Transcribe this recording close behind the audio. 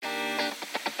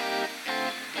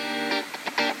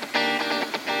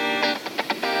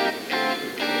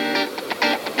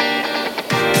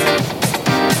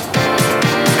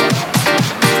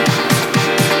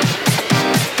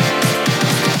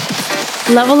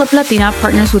Level Up Latina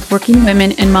partners with working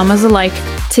women and mamas alike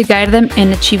to guide them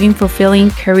in achieving fulfilling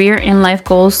career and life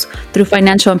goals through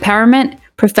financial empowerment,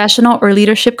 professional or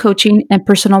leadership coaching, and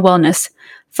personal wellness.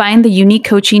 Find the unique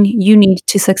coaching you need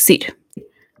to succeed.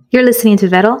 You're listening to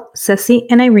Vero, Ceci,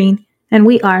 and Irene, and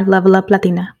we are Level Up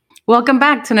Latina. Welcome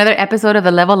back to another episode of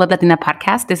the Level Up Latina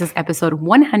podcast. This is episode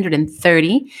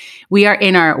 130. We are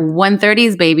in our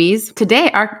 130s, babies. Today,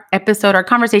 our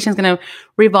conversation is going to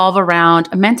revolve around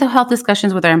mental health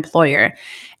discussions with our employer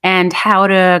and how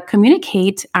to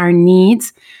communicate our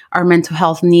needs, our mental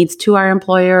health needs to our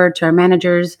employer, to our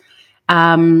managers,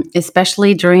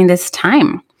 especially during this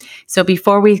time. So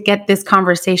before we get this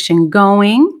conversation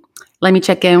going, let me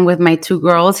check in with my two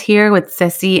girls here, with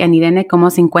Ceci and Irene.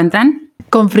 ¿Cómo se encuentran?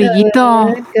 Con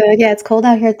frillito. Good. Yeah, it's cold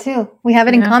out here too. We have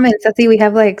it in common. Ceci, we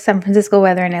have like San Francisco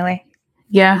weather in LA.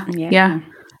 Yeah.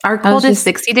 Our cold is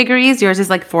 60 degrees. Yours is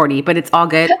like 40, but it's all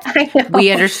good. I know.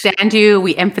 We understand you.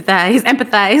 We empathize.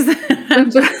 Emphasize.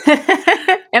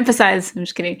 I'm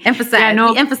just kidding. Emphasize. Yeah,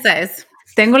 no. We emphasize.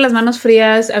 Tengo las manos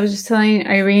frías. I was just telling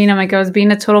Irene, I'm like, I was being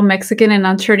a total Mexican and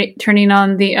I'm turning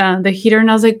on the heater.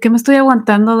 And I was like, ¿qué me estoy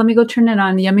aguantando? Let me go turn it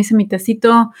on. Y ya me hice mi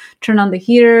tecito, turn on the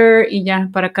heater y ya,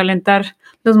 para calentar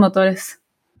los motores.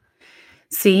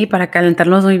 Sí, para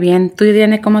calentarlos muy bien. ¿Tú,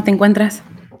 Irene, cómo te encuentras?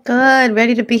 Good.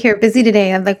 Ready to be here. Busy today.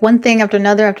 I have like one thing after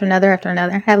another.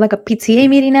 I have like a PTA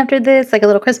meeting after this, like a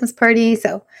little Christmas party.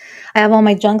 So I have all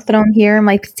my junk thrown here,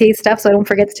 my PTA stuff, so I don't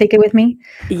forget to take it with me.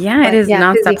 Yeah, but it is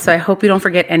nonstop. So I hope you don't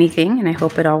forget anything, and I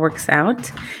hope it all works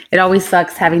out. It always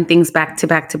sucks having things back to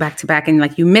back, and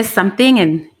like you miss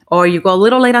something, or you go a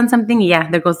little late on something. Yeah,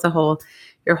 there goes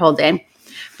your whole day.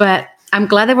 But I'm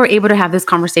glad that we're able to have this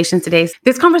conversation today.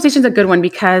 This conversation is a good one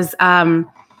because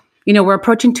we're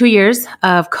approaching 2 years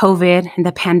of COVID and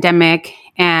the pandemic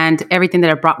and everything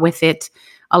that it brought with it,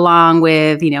 along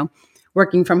with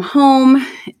working from home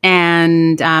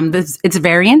and its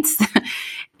variants,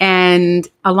 and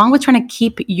along with trying to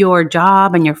keep your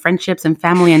job and your friendships and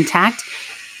family intact.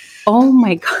 Oh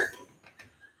my God.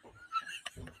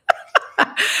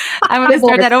 I'm going to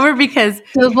start that over because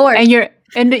divorce and your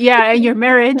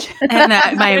marriage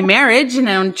and my marriage, and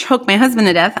I don't choke my husband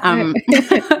to death.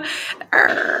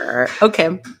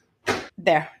 Okay,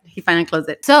 there. He finally closed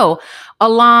it. So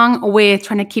along with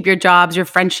trying to keep your jobs, your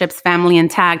friendships, family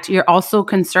intact, you're also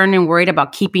concerned and worried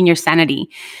about keeping your sanity.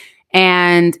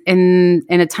 And in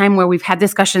a time where we've had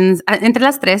discussions entre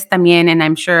las tres también, and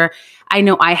I'm sure I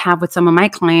know I have with some of my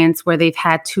clients where they've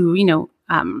had to,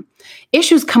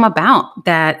 issues come about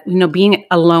that, being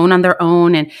alone on their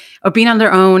own or being on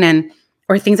their own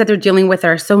or things that they're dealing with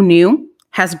are so new,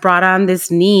 has brought on this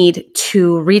need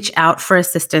to reach out for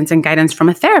assistance and guidance from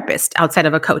a therapist outside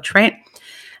of a coach, right?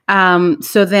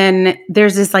 So then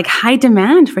there's this like high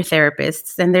demand for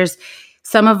therapists. And there's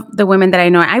some of the women that I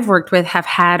know I've worked with have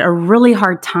had a really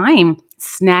hard time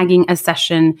snagging a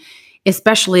session,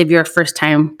 especially if you're a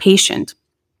first-time patient.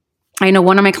 I know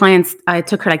one of my clients, it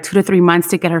took her like 2 to 3 months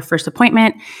to get her first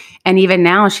appointment. And even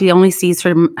now she only sees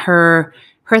her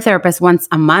therapist once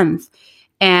a month.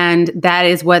 And that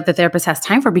is what the therapist has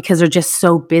time for because they're just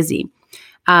so busy.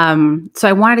 So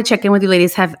I wanted to check in with you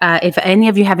ladies. If any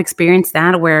of you have experienced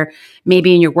that, where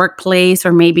maybe in your workplace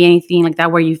or maybe anything like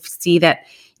that, where you see that,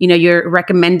 you're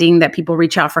recommending that people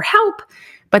reach out for help,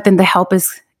 but then the help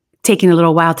is taking a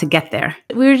little while to get there.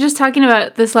 We were just talking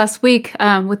about this last week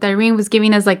with Irene was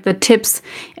giving us like the tips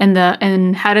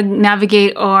and how to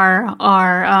navigate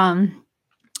our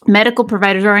medical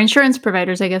providers or insurance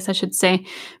providers, I guess I should say,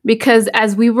 because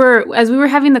as we were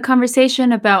having the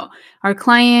conversation about our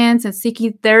clients and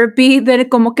seeking therapy, then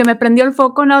como que me prendió el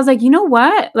foco, and I was like, you know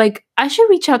what? Like, I should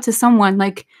reach out to someone.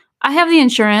 Like, I have the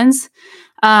insurance.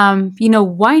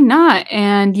 Why not?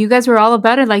 And you guys were all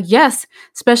about it. Like, yes,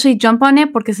 especially jump on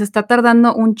it porque se está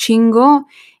tardando un chingo.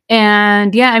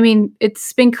 And yeah, I mean,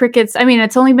 it's been crickets. I mean,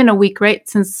 it's only been a week, right?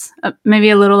 Since maybe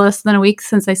a little less than a week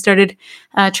since I started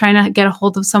trying to get a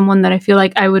hold of someone that I feel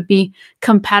like I would be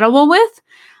compatible with.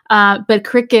 But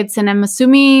crickets, and I'm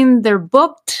assuming they're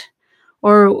booked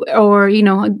or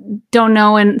don't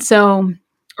know. And so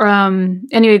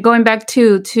anyway, going back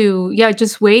to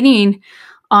just waiting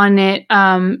on it.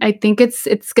 I think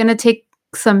it's going to take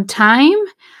some time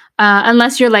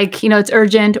unless you're like, it's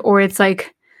urgent or it's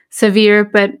like severe,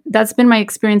 but that's been my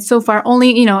experience so far.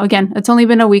 Only, again, it's only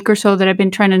been a week or so that I've been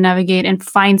trying to navigate and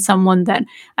find someone that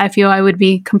I feel I would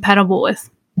be compatible with.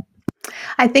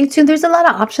 I think too, there's a lot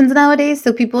of options nowadays.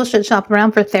 So people should shop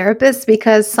around for therapists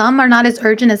because some are not as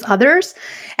urgent as others.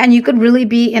 And you could really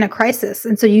be in a crisis.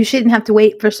 And so you shouldn't have to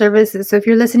wait for services. So if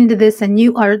you're listening to this and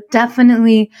you are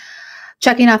definitely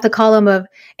checking off the column of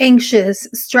anxious,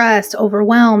 stressed,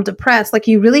 overwhelmed, depressed. Like,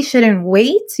 you really shouldn't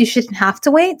wait. You shouldn't have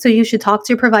to wait. So you should talk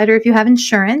to your provider if you have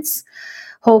insurance.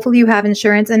 Hopefully you have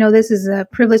insurance. I know this is a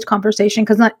privileged conversation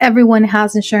because not everyone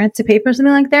has insurance to pay for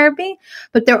something like therapy,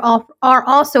 but there are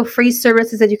also free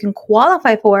services that you can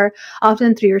qualify for,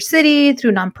 often through your city,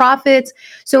 through nonprofits.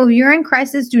 So if you're in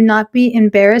crisis, do not be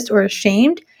embarrassed or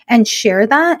ashamed, and share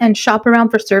that and shop around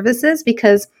for services,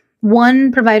 because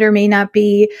one provider may not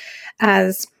be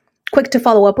as quick to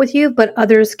follow up with you, but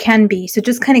others can be. So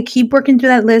just kind of keep working through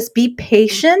that list, be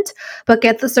patient, but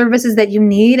get the services that you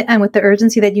need and with the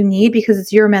urgency that you need, because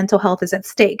it's your mental health is at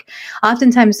stake.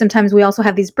 Sometimes we also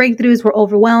have these breakthroughs. We're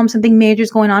overwhelmed. Something major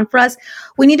is going on for us.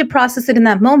 We need to process it in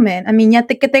that moment. I mean, ya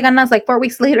te que te ganas, like 4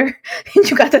 weeks later,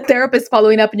 and you got the therapist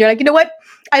following up and you're like, you know what?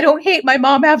 I don't hate my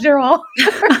mom after all,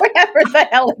 or whatever the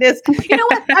hell it is. You know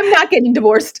what? I'm not getting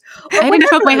divorced. I didn't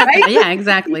fuck my husband. Right? Yeah,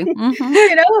 exactly. Mm-hmm.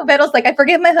 You know, Vero's like, I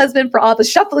forgive my husband for all the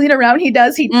shuffling around he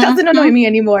does. He doesn't annoy me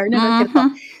anymore.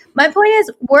 No. My point is,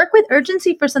 work with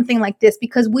urgency for something like this,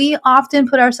 because we often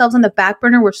put ourselves on the back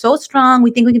burner. We're so strong.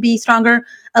 We think we can be stronger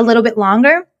a little bit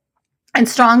longer. And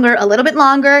stronger a little bit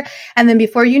longer. And then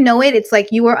before you know it, it's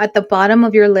like you are at the bottom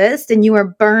of your list and you are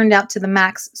burned out to the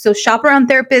max. So shop around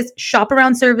therapists, shop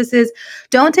around services.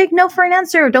 Don't take no for an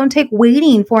answer. Don't take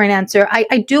waiting for an answer.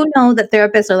 I do know that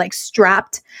therapists are like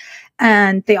strapped,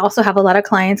 and they also have a lot of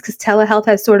clients because telehealth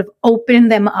has sort of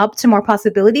opened them up to more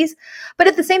possibilities. But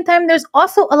at the same time, there's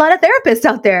also a lot of therapists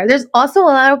out there. There's also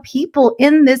a lot of people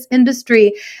in this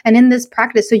industry and in this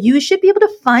practice. So you should be able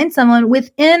to find someone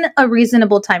within a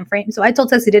reasonable time frame. So I told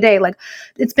Tessie today, like,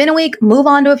 it's been a week, move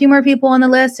on to a few more people on the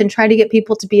list and try to get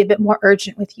people to be a bit more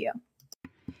urgent with you.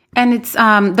 And it's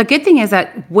the good thing is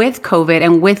that with COVID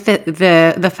and with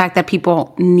the fact that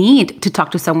people need to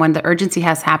talk to someone, the urgency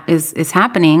is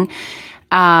happening,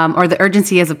 or the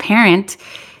urgency is apparent.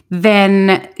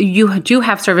 Then you do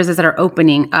have services that are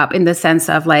opening up in the sense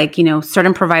of, like, you know,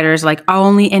 certain providers like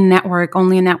only in network.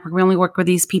 We only work with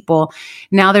these people.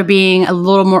 Now they're being a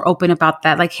little more open about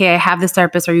that. Like, hey, I have this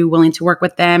therapist. Are you willing to work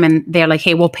with them? And they're like,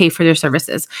 hey, we'll pay for their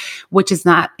services, which is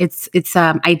not, it's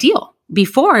ideal.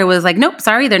 Before it was like, nope,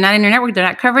 sorry, they're not in your network. They're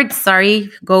not covered.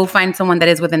 Sorry, go find someone that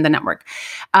is within the network.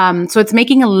 So it's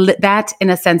making that in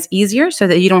a sense easier, so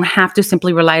that you don't have to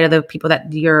simply rely on the people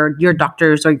that your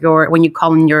doctors or when you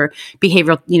call in your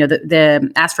behavioral, you know, the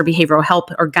ask for behavioral help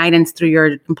or guidance through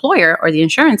your employer or the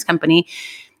insurance company.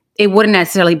 It wouldn't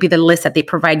necessarily be the list that they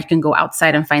provide. You can go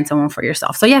outside and find someone for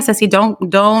yourself. So yes, Ceci, don't.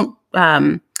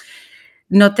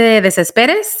 No te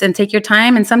desesperes and take your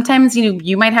time. And sometimes, you know,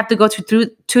 you might have to go to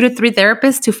 2 to 3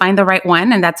 therapists to find the right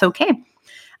one, and that's okay.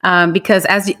 Because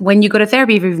when you go to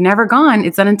therapy, if you've never gone,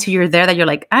 it's not until you're there that you're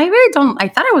like, I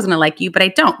thought I was going to like you, but I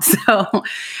don't. So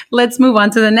let's move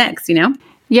on to the next, you know?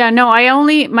 Yeah, no,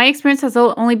 my experience has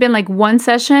only been like one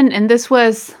session, and this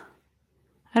was,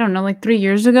 I don't know, like 3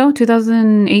 years ago,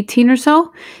 2018 or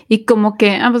so. Y como que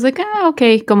I was like,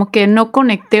 okay, como que no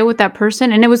conecté with that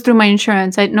person. And it was through my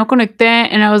insurance. I no conecté.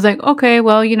 And I was like, okay,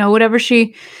 well, you know, whatever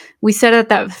we said at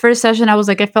that first session, I was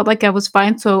like, I felt like I was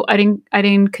fine. So I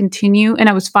didn't continue, and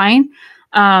I was fine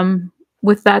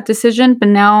with that decision. But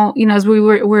now, you know, as we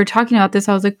were talking about this,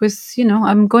 I was like, you know,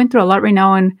 I'm going through a lot right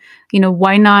now, and, you know,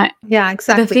 why not? Yeah,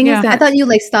 exactly. The thing is that I thought you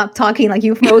like stopped talking, like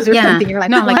you froze or something. You're like,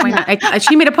 no, like, why not?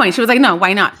 She made a point. She was like, no,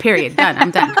 why not? Period. Done. I'm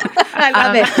done. I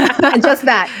love it. And just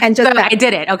that. I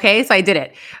did it. Okay. So I did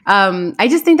it. I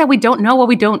just think that we don't know what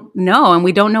we don't know, and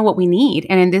we don't know what we need.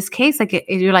 And in this case, like,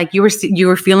 you're like, you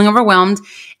were feeling overwhelmed,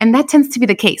 and that tends to be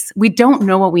the case. We don't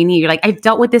know what we need. You're like, I've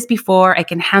dealt with this before. I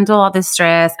can handle all this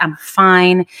stress. I'm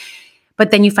fine. But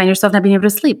then you find yourself not being able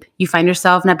to sleep. You find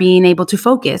yourself not being able to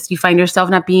focus. You find yourself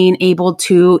not being able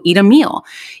to eat a meal.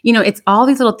 You know, it's all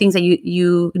these little things that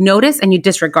you notice and you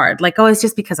disregard. Like, oh, it's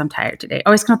just because I'm tired today.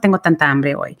 Oh, es que no tengo tanta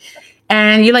hambre hoy.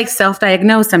 And you like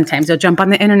self-diagnose sometimes. You'll jump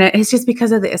on the internet. It's just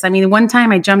because of this. I mean, one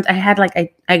time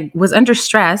I was under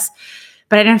stress,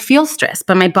 but I didn't feel stress,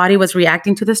 but my body was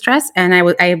reacting to the stress. And I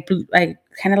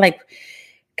kind of like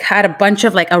had a bunch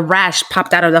of like a rash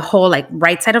popped out of the whole like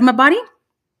right side of my body.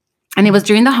 And it was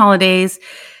during the holidays.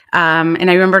 And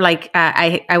I remember like,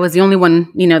 I was the only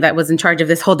one, you know, that was in charge of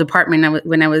this whole department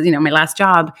when I was, you know, my last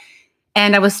job.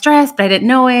 And I was stressed, but I didn't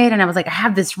know it. And I was like, I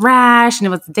have this rash, and it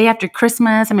was the day after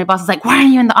Christmas. And my boss was like, why are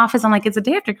you in the office? I'm like, it's the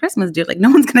day after Christmas, dude. Like, no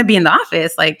one's going to be in the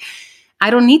office. Like, I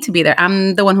don't need to be there.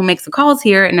 I'm the one who makes the calls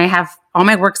here, and I have all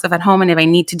my work stuff at home. And if I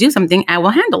need to do something, I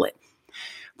will handle it.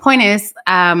 Point is,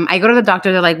 I go to the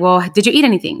doctor. They're like, well, did you eat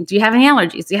anything? Do you have any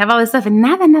allergies? Do you have all this stuff? And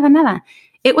nada.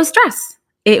 It was stress.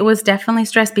 It was definitely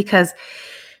stress, because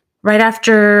right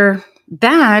after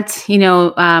that,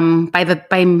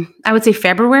 by I would say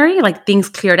February, like things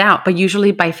cleared out. But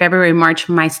usually by February, March,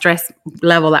 my stress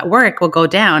level at work will go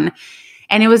down.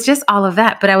 And it was just all of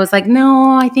that. But I was like,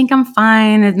 no, I think I'm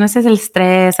fine. No es el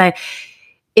stress.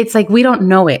 It's like we don't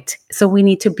know it. So we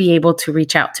need to be able to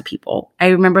reach out to people. I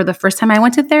remember the first time I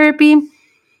went to therapy,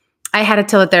 I had to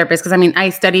tell a therapist because I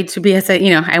studied to be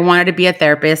I wanted to be a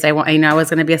therapist. I was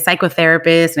going to be a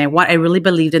psychotherapist, and I really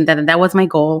believed in that, and that was my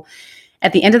goal.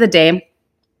 At the end of the day,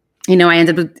 I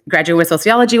ended up graduating with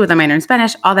sociology with a minor in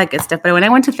Spanish, all that good stuff. But when I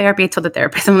went to therapy, I told the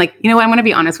therapist, I'm like, I'm going to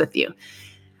be honest with you.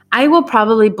 I will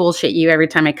probably bullshit you every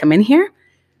time I come in here.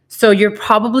 So you're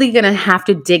probably going to have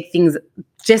to dig things.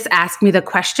 Just ask me the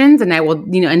questions and I will,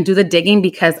 and do the digging,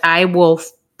 because I will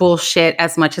bullshit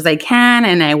as much as I can.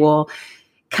 And I will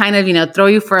kind of, throw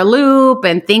you for a loop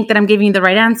and think that I'm giving you the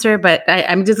right answer. But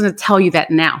I'm just going to tell you that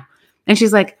now. And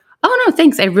she's like, oh, no,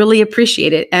 thanks. I really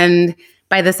appreciate it. And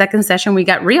by the second session, we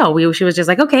got real. She was just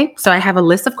like, okay, so I have a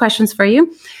list of questions for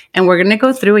you and we're going to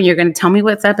go through and you're going to tell me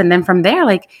what's up. And then from there,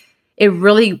 like, it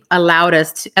really allowed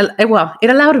us to, it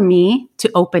allowed me to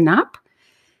open up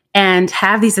and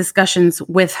have these discussions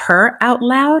with her out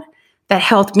loud that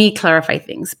helped me clarify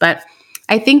things. But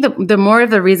I think the more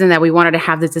of the reason that we wanted to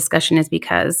have this discussion is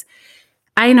because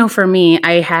I know for me,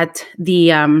 I had the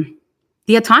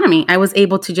autonomy. I was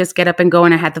able to just get up and go,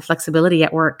 and I had the flexibility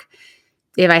at work.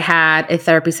 If I had a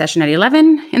therapy session at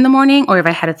 11 in the morning, or if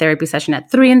I had a therapy session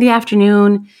at 3 in the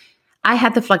afternoon, I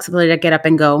had the flexibility to get up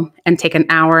and go and take an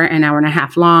hour and a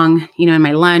half long, in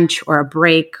my lunch or a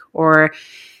break or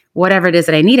whatever it is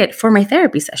that I needed for my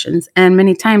therapy sessions. And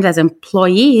many times as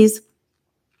employees,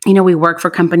 we work for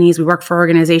companies, we work for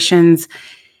organizations,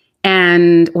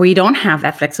 and we don't have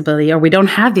that flexibility, or we don't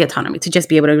have the autonomy to just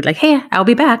be able to be like, hey, I'll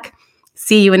be back.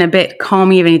 See you in a bit. Call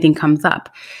me if anything comes up.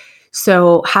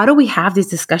 So how do we have these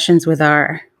discussions with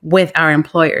our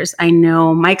employers? I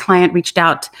know my client reached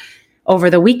out over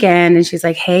the weekend and she's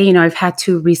like, hey, I've had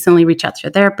to recently reach out to a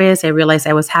therapist. I realized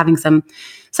I was having some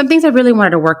things I really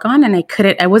wanted to work on, and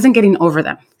I wasn't getting over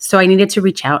them. So I needed to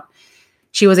reach out.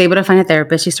 She was able to find a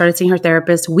therapist. She started seeing her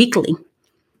therapist weekly.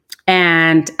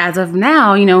 And as of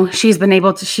now, she's been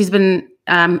able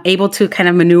to kind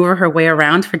of maneuver her way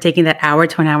around for taking that hour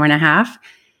to an hour and a half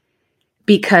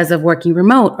because of working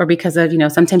remote, or because of,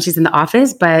 sometimes she's in the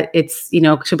office, but it's,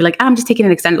 she'll be like, I'm just taking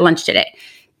an extended lunch today.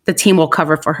 The team will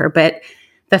cover for her. But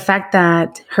the fact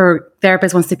that her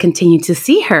therapist wants to continue to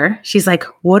see her, she's like,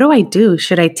 what do I do?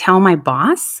 Should I tell my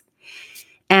boss?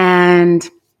 And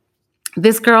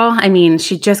this girl,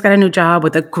 she just got a new job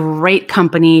with a great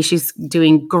company. She's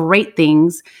doing great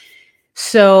things.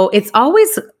 So it's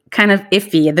always kind of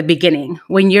iffy at the beginning.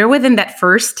 When you're within that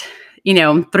first,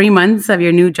 3 months of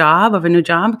a new job,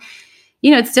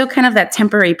 it's still kind of that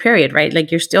temporary period, right? Like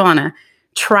you're still on a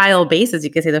trial basis. You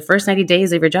could say the first 90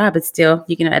 days of your job, it's still,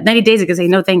 at 90 days, you can say,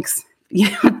 no, thanks.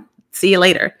 See you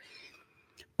later.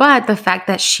 But the fact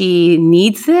that she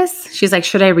needs this, she's like,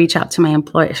 should I reach out to my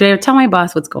employer? Should I tell my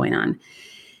boss what's going on?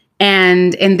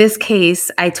 And in this case,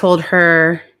 I told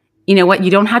her, you know what, you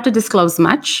don't have to disclose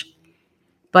much,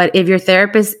 but if your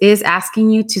therapist is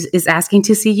asking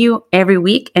to see you every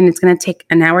week, and it's going to take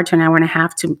an hour to an hour and a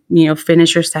half to,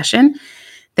 finish your session,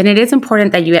 then it is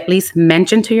important that you at least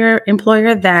mention to your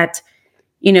employer that,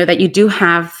 that you do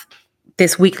have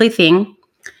this weekly thing,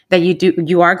 that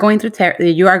you are going to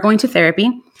therapy,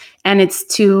 and it's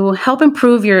to help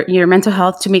improve your mental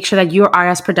health, to make sure that you are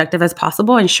as productive as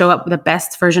possible and show up with the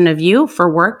best version of you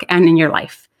for work and in your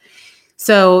life.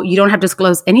 So you don't have to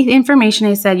disclose any information.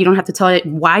 I said you don't have to tell it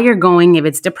why you're going, if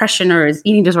it's depression or it's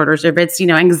eating disorders, or if it's,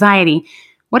 anxiety,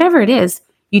 whatever it is,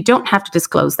 you don't have to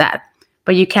disclose that.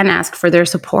 But you can ask for their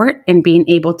support in being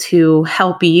able to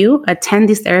help you attend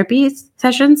these therapy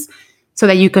sessions so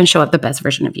that you can show up the best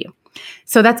version of you.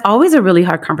 So that's always a really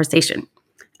hard conversation.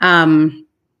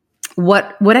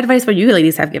 What advice would you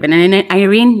ladies have given? And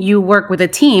Irene, you work with a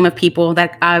team of people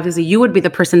that obviously you would be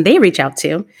the person they reach out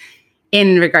to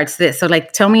in regards to this. So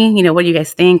tell me, what do you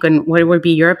guys think, and what would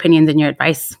be your opinions and your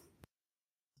advice?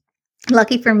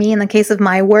 Lucky for me, in the case of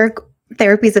my work,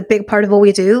 therapy is a big part of what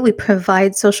we do. We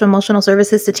provide social emotional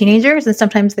services to teenagers and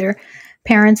sometimes their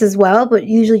parents as well, but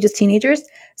usually just teenagers.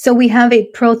 So we have a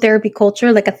pro therapy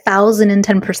culture, like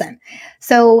 1,010%.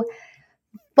 So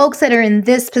folks that are in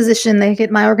this position, they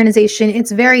get my organization,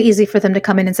 it's very easy for them to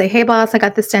come in and say, hey boss, I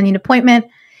got this standing appointment.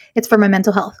 It's for my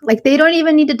mental health. They don't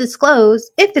even need to disclose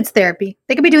if it's therapy.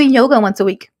 They could be doing yoga once a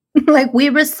week. We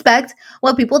respect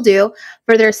what people do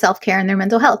for their self-care and their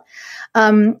mental health.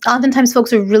 Oftentimes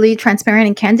folks are really transparent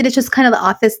and candid. It's just kind of the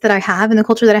office that I have and the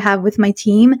culture that I have with my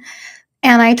team.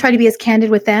 And I try to be as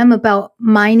candid with them about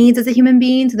my needs as a human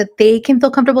being so that they can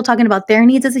feel comfortable talking about their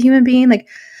needs as a human being. Like,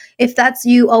 if that's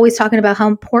you always talking about how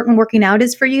important working out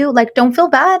is for you, like, don't feel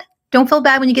bad. Don't feel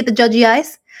bad when you get the judgy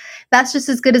eyes. That's just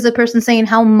as good as a person saying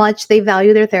how much they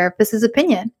value their therapist's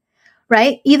opinion,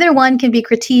 right? Either one can be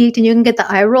critiqued and you can get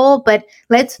the eye roll, but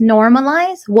let's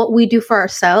normalize what we do for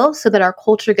ourselves so that our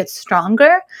culture gets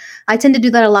stronger. I tend to do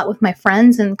that a lot with my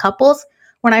friends and couples.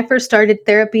 When I first started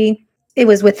therapy, it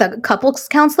was with a couples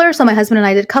counselor. So my husband and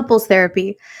I did couples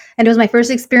therapy, and it was my first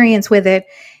experience with it.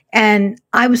 And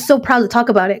I was so proud to talk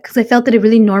about it because I felt that it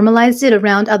really normalized it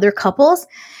around other couples.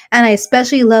 And I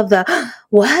especially love the,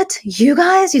 what? You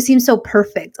guys, you seem so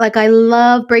perfect. Like, I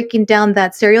love breaking down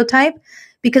that stereotype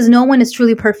because no one is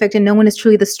truly perfect and no one is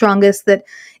truly the strongest that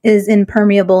is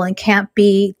impermeable and can't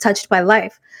be touched by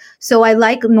life. So I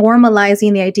like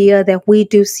normalizing the idea that we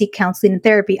do seek counseling and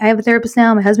therapy. I have a therapist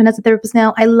now. My husband has a therapist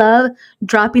now. I love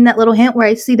dropping that little hint where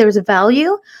I see there's a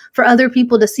value for other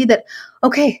people to see that,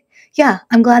 okay, yeah,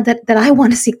 I'm glad that I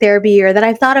want to seek therapy or that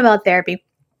I've thought about therapy.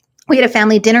 We had a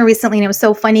family dinner recently, and it was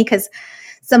so funny because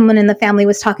someone in the family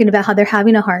was talking about how they're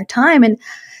having a hard time, and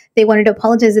they wanted to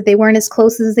apologize that they weren't as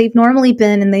close as they've normally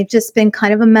been, and they've just been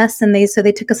kind of a mess. And so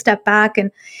they took a step back, and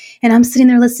I'm sitting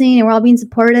there listening, and we're all being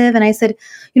supportive. And I said,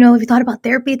 have you thought about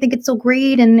therapy? I think it's so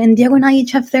great. And Diego and I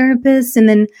each have therapists. And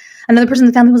then another person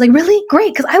in the family was like, really?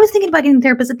 Great. Because I was thinking about getting a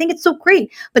therapist. I think it's so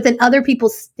great. But then other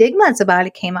people's stigmas about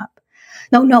it came up.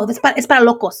 No, it's para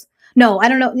locos. No, I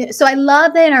don't know. So I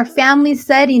love that in our family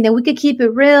setting that we could keep it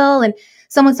real. And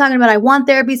someone's talking about, I want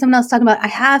therapy. Someone else talking about, I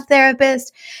have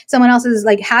therapist. Someone else is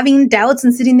like having doubts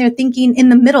and sitting there thinking in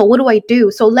the middle, what do I do?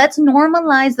 So let's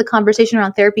normalize the conversation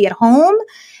around therapy at home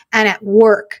and at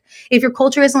work. If your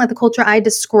culture isn't like the culture I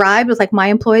described with like my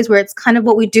employees, where it's kind of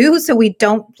what we do, so we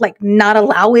don't like not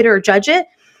allow it or judge it.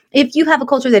 If you have a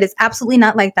culture that is absolutely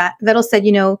not like that, Vettel said,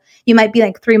 you might be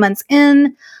like 3 months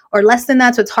in or less than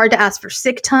that. So it's hard to ask for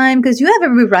sick time because you have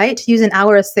every right to use an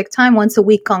hour of sick time once a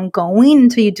week ongoing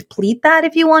until you deplete that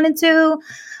if you wanted to.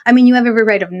 I mean, you have every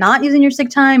right of not using your sick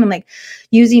time and like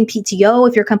using PTO.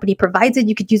 If your company provides it,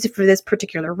 you could use it for this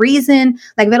particular reason.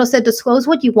 Like Vettel said, disclose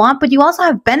what you want, but you also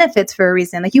have benefits for a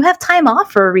reason. Like you have time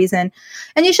off for a reason,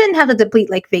 and you shouldn't have to deplete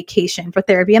like vacation for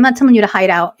therapy. I'm not telling you to hide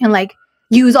out and like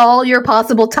use all your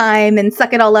possible time and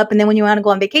suck it all up. And then when you want to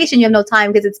go on vacation, you have no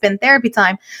time because it's been therapy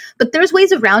time. But there's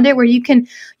ways around it where you can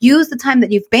use the time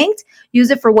that you've banked, use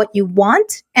it for what you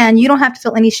want, and you don't have to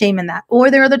feel any shame in that.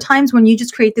 Or there are other times when you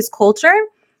just create this culture.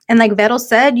 And like Vettel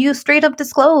said, you straight up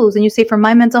disclose and you say, for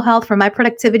my mental health, for my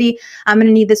productivity, I'm going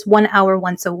to need this 1 hour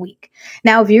once a week.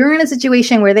 Now, if you're in a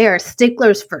situation where they are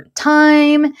sticklers for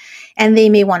time and they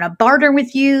may want to barter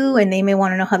with you and they may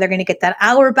want to know how they're going to get that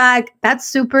hour back, that's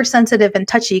super sensitive and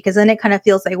touchy because then it kind of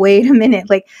feels like, wait a minute,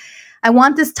 like I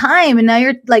want this time. And now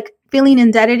you're like feeling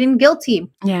indebted and guilty.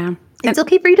 Yeah. It's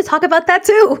okay for you to talk about that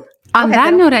too. On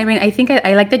that note, I mean, I think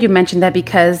I like that you mentioned that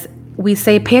because we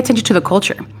say pay attention to the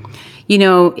culture.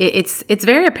 It's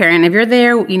very apparent if you're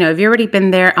there, if you've already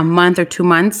been there a month or 2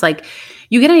 months, like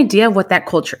you get an idea of what that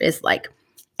culture is like.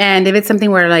 And if it's something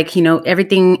where like,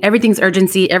 everything's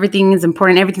urgency, everything is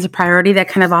important, everything's a priority, that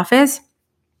kind of office,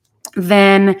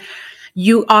 then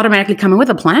you automatically come in with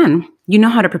a plan. You know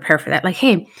how to prepare for that. Like,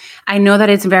 hey, I know that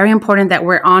it's very important that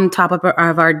we're on top of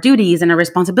our duties and our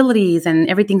responsibilities and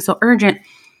everything's so urgent.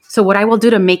 So what I will do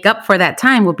to make up for that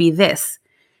time will be this.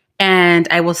 And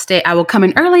I will come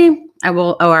in early, I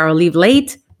will leave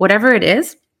late, whatever it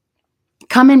is,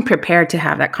 come in prepared to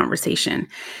have that conversation.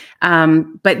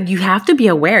 But you have to be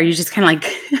aware. You just kind of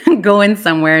like go in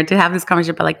somewhere to have this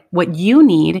conversation about like what you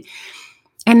need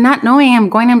and not knowing I'm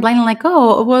going in blindly like,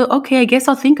 oh, well, okay, I guess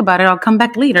I'll think about it. I'll come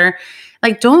back later.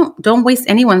 Like, don't waste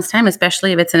anyone's time,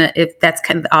 especially if that's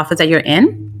kind of the office that you're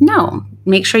in. No,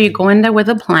 make sure you go in there with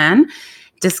a plan.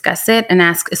 Discuss it and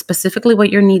ask specifically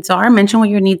what your needs are, mention what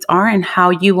your needs are and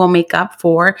how you will make up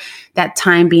for that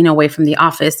time being away from the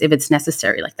office if it's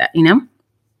necessary like that,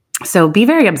 So be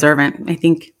very observant. I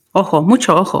think,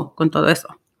 mucho ojo con todo eso.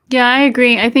 Yeah, I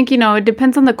agree. I think, it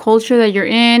depends on the culture that you're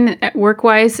in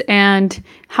work-wise and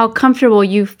how comfortable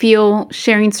you feel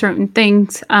sharing certain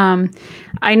things.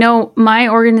 I know my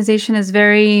organization is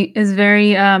very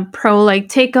pro, like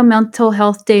take a mental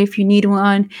health day if you need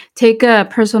one, take a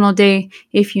personal day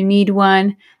if you need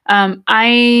one.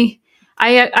 I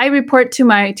report to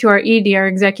our ED, our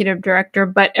executive director,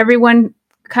 but everyone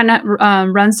kind of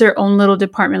runs their own little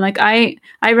department. Like I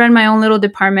run my own little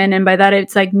department, and by that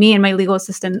it's like me and my legal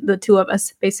assistant, the two of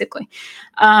us basically.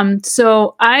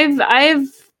 So I've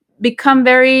become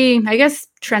very, I guess,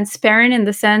 transparent in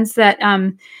the sense that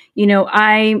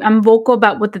I'm vocal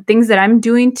about what the things that I'm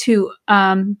doing to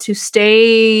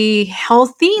stay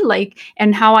healthy, like,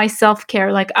 and how I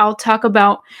self-care. Like, I'll talk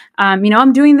about,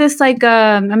 I'm doing this, like,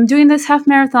 I'm doing this half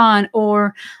marathon,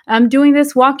 or I'm doing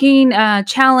this walking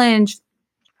challenge,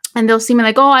 and they'll see me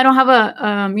like, oh, I don't have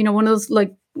a, one of those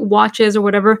like watches or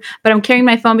whatever, but I'm carrying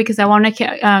my phone because I want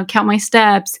to count my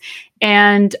steps.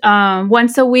 And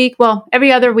once a week, well,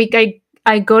 every other week,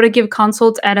 I go to give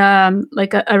consults at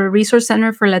a resource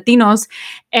center for Latinos.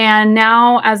 And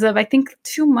now, as of I think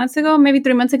 2 months ago, maybe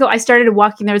 3 months ago, I started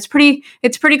walking there. It's pretty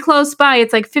close by.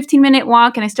 It's like 15-minute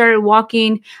walk, and I started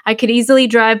walking. I could easily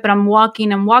drive, but I'm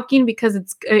walking because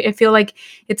I feel like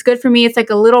it's good for me. It's like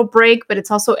a little break, but it's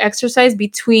also exercise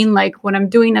between like what I'm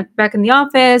doing back in the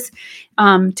office,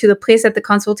 to the place at the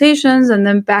consultations, and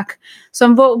then back. So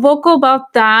I'm vocal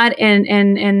about that,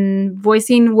 and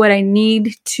voicing what I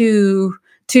need to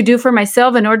do for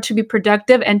myself in order to be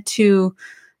productive, and to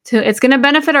it's going to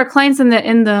benefit our clients in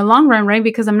the long run, right?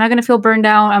 Because I'm not going to feel burned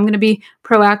out. I'm going to be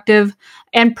proactive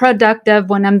and productive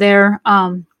when I'm there,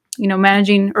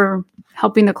 managing or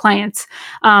helping the clients.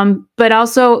 But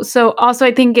also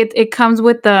I think it comes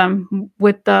with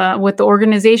the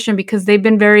organization, because they've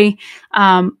been very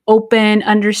open,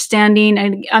 understanding.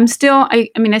 And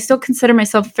I still consider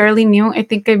myself fairly new. I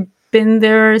think I've been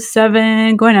there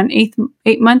 7, going on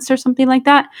 8 months or something like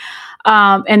that.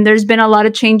 And there's been a lot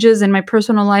of changes in my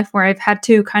personal life where I've had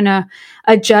to kind of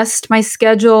adjust my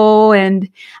schedule. And,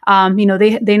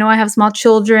 they know I have small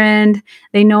children.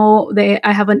 They know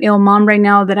I have an ill mom right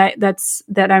now that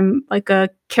I'm like a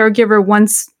caregiver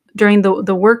once during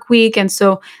the work week. And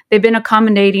so they've been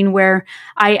accommodating, where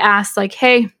I asked like,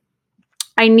 hey,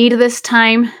 I need this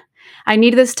time. I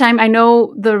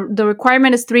know the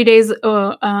requirement is 3 days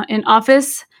in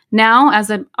office now as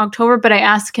of October, but I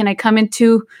asked, can I come in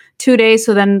two days?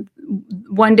 So then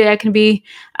one day I can be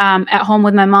at home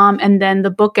with my mom, and then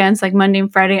the bookends, like Monday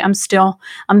and Friday, I'm still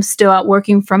out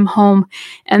working from home.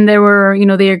 And they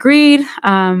agreed.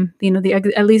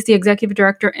 At least the executive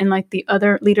director and like the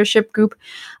other leadership group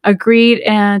agreed,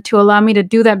 and to allow me to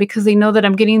do that, because they know that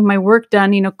I'm getting my work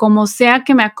done. Como sea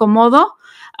que me acomodo,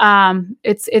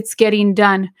 it's getting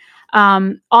done.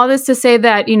 All this to say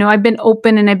that, I've been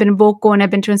open, and I've been vocal, and I've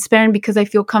been transparent, because I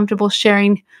feel comfortable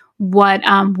sharing what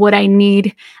I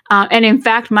need. And in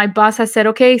fact, my boss has said,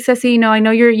 okay, Ceci, I know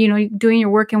you're, doing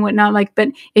your work and whatnot, like, but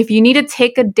if you need to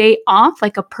take a day off,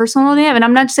 like a personal day, and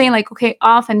I'm not saying like, okay,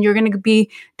 off, and you're going to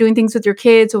be doing things with your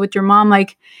kids or with your mom,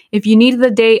 like, if you need the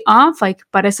day off, like,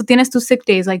 para eso tienes tus sick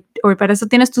days, like, or para eso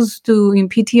tienes tu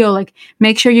PTO, like,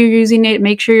 make sure you're using it,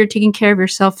 make sure you're taking care of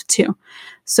yourself too.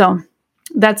 So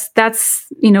that's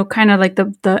kind of like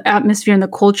the atmosphere and the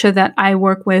culture that I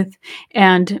work with.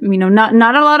 And not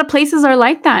a lot of places are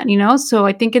like that, so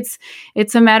I think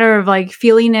it's a matter of like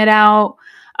feeling it out.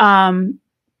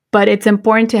 But it's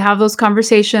important to have those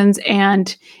conversations.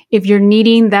 And if you're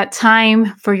needing that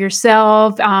time for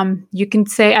yourself, you can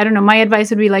say, I don't know, my advice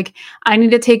would be like, I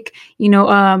need to take,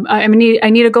 I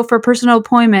need to go for a personal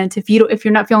appointment. If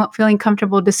you're not feeling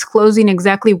comfortable disclosing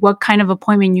exactly what kind of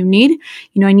appointment you need,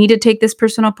 I need to take this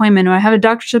personal appointment, or I have a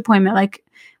doctor's appointment. Like,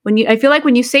 I feel like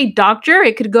when you say doctor,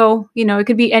 it could go, it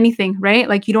could be anything, right?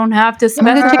 Like, you don't have to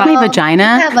specify. Check my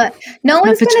vagina. No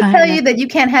one's going to tell you that you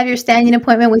can't have your standing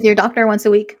appointment with your doctor once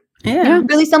a week. Yeah.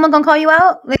 Really, someone gonna call you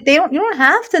out? Like, you don't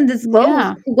have to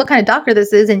disclose what kind of doctor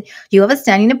this is, and you have a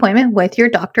standing appointment with your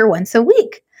doctor once a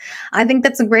week. I think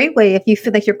that's a great way. If you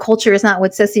feel like your culture is not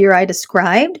what Ceci or I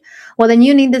described, well, then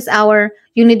you need this hour.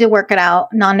 You need to work it out,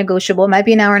 non-negotiable. It might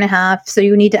be an hour and a half. So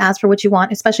you need to ask for what you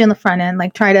want, especially on the front end.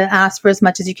 Like, try to ask for as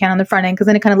much as you can on the front end, because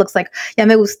then it kind of looks like, yeah,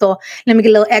 me gustó. Let me get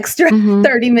a little extra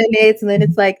 30 minutes. And then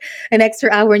it's like an extra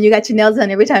hour, and you got your nails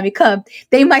done every time you come.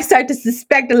 They might start to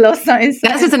suspect a little something.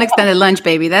 That's just an extended lunch,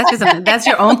 baby. That's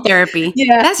your own therapy.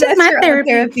 Yeah, that's just my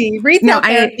therapy. Retail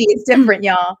therapy is different,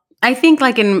 y'all. I think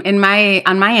like on my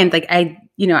end, like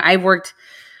I worked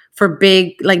for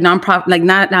big, like nonprofit, like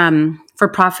not for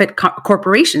profit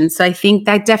corporations. So I think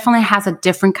that definitely has a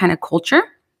different kind of culture.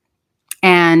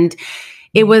 And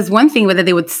it was one thing whether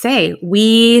they would say,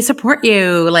 we support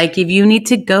you. Like, if you need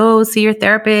to go see your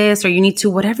therapist, or you need to,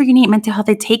 whatever you need, mental health,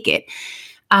 they take it.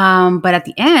 But at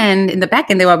the end, in the back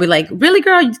end, they will be like, really,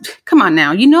 girl, come on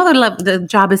now. The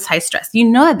job is high stress.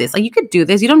 That this, like, you could do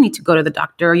this. You don't need to go to the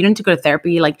doctor. You don't need to go to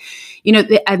therapy. Like,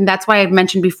 and that's why I've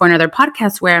mentioned before in other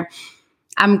podcasts where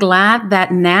I'm glad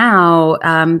that now,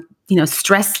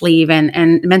 stress leave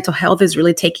and mental health is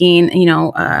really taking,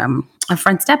 a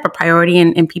front step, a priority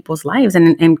in people's lives,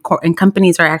 and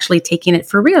companies are actually taking it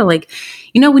for real. Like,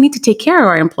 we need to take care of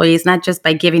our employees, not just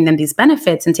by giving them these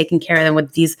benefits and taking care of them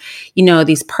with these,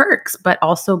 these perks, but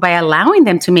also by allowing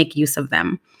them to make use of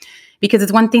them. Because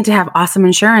it's one thing to have awesome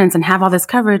insurance and have all this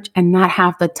coverage and not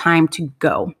have the time to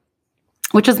go,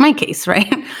 which was my case,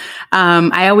 right?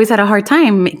 I always had a hard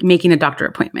time making a doctor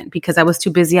appointment because I was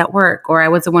too busy at work, or I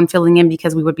was the one filling in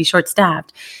because we would be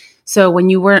short-staffed. So when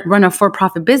you run a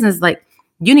for-profit business, like,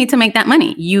 you need to make that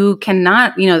money. You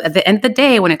cannot, at the end of the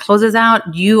day, when it closes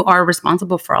out, you are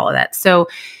responsible for all of that. So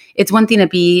it's one thing to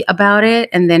be about it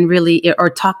and then really, or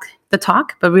talk the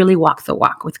talk, but really walk the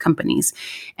walk with companies.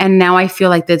 And now I feel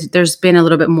like there's been a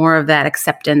little bit more of that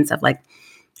acceptance of like,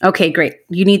 okay, great,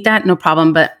 you need that, no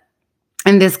problem. But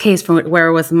in this case, from where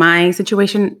it was my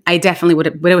situation, I definitely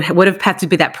would have had to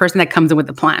be that person that comes in with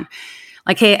the plan.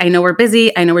 Like, hey, I know we're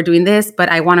busy, I know we're doing this, but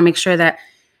I want to make sure that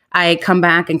I come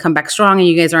back strong, and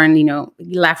you guys aren't,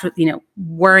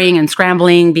 worrying and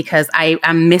scrambling because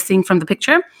I'm missing from the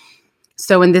picture.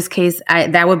 So in this case,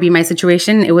 that would be my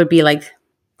situation. It would be like,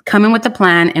 come in with the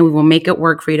plan and we will make it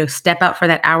work for you to step out for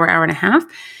that hour and a half,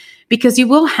 because you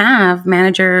will have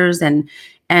managers and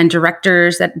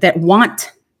directors that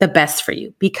want the best for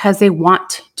you because they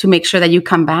want to make sure that you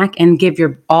come back and give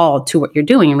your all to what you're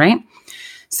doing, right?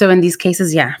 So in these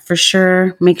cases, yeah, for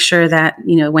sure, make sure that,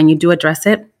 when you do address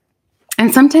it,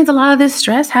 and sometimes a lot of this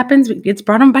stress happens, it's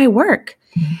brought on by work.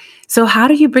 Mm-hmm. So how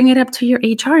do you bring it up to your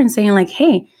HR and saying like,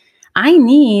 hey, I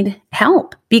need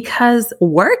help because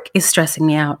work is stressing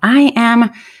me out. I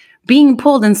am being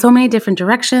pulled in so many different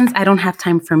directions. I don't have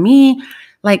time for me.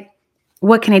 Like,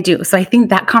 what can I do? So I think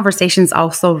that conversation is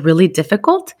also really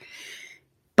difficult,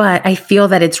 but I feel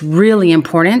that it's really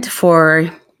important for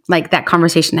like that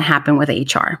conversation to happen with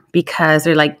HR, because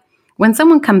they're like, when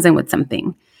someone comes in with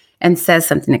something and says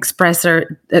something,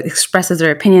 expresses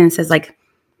their opinion and says like,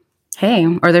 hey,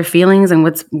 or their feelings and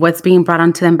what's being brought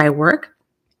onto them by work,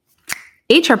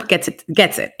 HR gets it.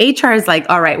 HR is like,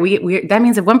 all right, we that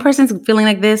means if one person's feeling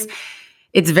like this,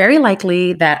 it's very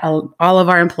likely that all of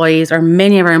our employees or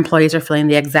many of our employees are feeling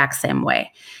the exact same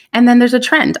way. And then there's a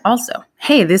trend also.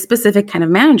 Hey, this specific kind of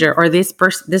manager or this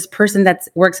person that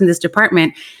works in this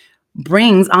department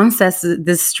brings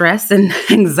this stress and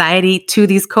anxiety to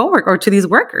these coworkers or to these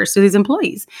workers, to these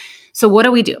employees. So what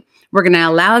do? We're going to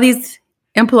allow these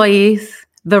employees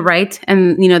the right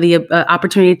and the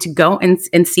opportunity to go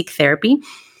and seek therapy.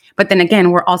 But then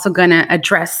again, we're also going to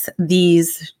address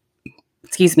these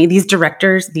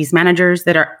directors, these managers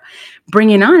that are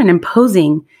bringing on and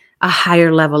imposing a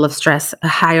higher level of stress, a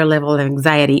higher level of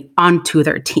anxiety onto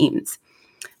their teams.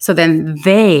 So then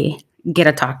they get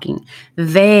a talking.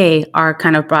 They are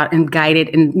kind of brought and guided,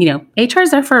 and HR is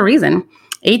there for a reason.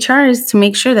 HR is to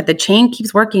make sure that the chain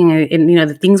keeps working and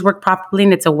the things work properly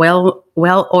and it's a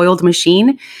well-oiled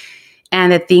machine,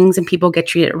 and that things and people get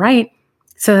treated right,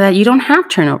 so that you don't have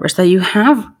turnover, so that you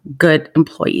have good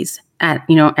employees at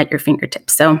your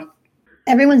fingertips. So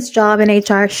everyone's job in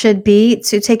HR should be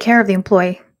to take care of the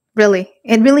employee. Really,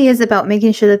 it really is about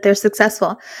making sure that they're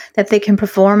successful, that they can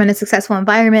perform in a successful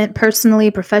environment,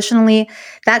 personally, professionally.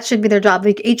 That should be their job.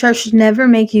 Like, HR should never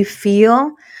make you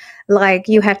feel like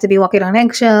you have to be walking on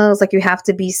eggshells, like you have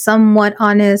to be somewhat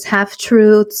honest,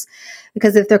 half-truths.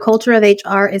 Because if their culture of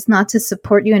HR is not to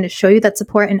support you and to show you that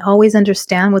support and always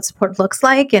understand what support looks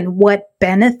like and what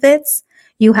benefits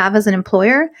you have as an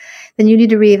employer, then you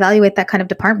need to reevaluate that kind of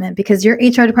department, because your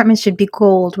HR department should be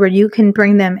gold, where you can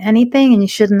bring them anything and you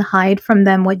shouldn't hide from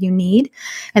them what you need,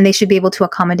 and they should be able to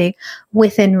accommodate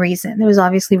within reason. There's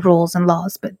obviously rules and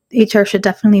laws, but HR should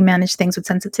definitely manage things with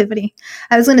sensitivity.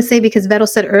 I was going to say, because Vettel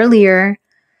said earlier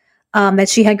that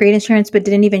she had great insurance but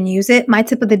didn't even use it, my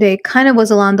tip of the day kind of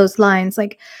was along those lines.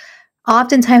 Like,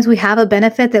 oftentimes we have a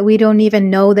benefit that we don't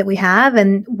even know that we have,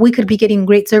 and we could be getting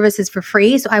great services for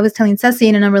free. So I was telling Ceci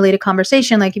in an unrelated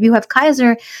conversation, like, if you have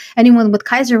Kaiser, anyone with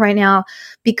Kaiser right now,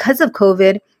 because of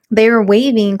COVID, they're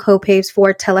waiving copays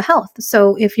for telehealth.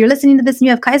 So if you're listening to this and you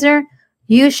have Kaiser,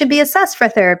 you should be assessed for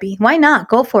therapy. Why not?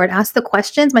 Go for it. Ask the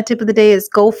questions. My tip of the day is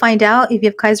go find out if you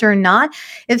have Kaiser or not.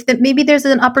 Maybe there's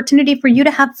an opportunity for you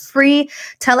to have free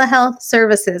telehealth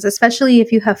services, especially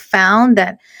if you have found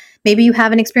that maybe you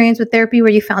have an experience with therapy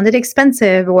where you found it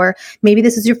expensive, or maybe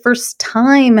this is your first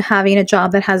time having a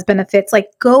job that has benefits. Like,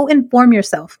 go inform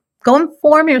yourself. Go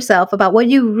inform yourself about what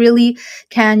you really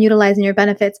can utilize in your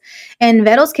benefits. In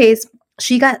Vettel's case,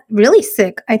 she got really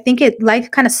sick. I think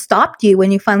life kind of stopped you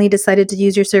when you finally decided to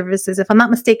use your services, if I'm not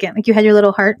mistaken. Like, you had your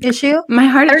little heart issue. My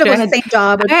heart issue. I don't know if it was the same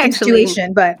job or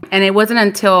situation, but. And it wasn't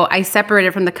until I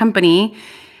separated from the company.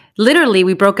 Literally,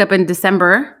 we broke up in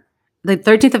December the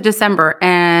 13th of December,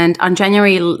 and on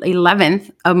January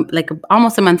 11th, like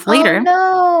almost a month later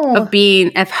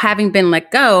of having been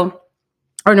let go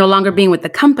or no longer being with the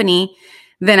company,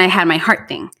 then I had my heart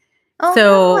thing. Oh,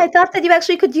 So no, I thought that you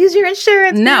actually could use your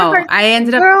insurance. no, I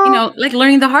ended up, like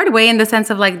learning the hard way in the sense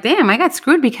of like, damn, I got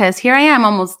screwed because here I am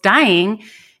almost dying.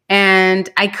 And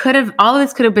all of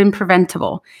this could have been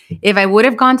preventable. If I would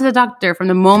have gone to the doctor from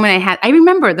the moment I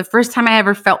remember the first time I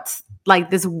ever felt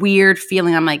like this weird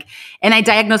feeling. I'm like, and I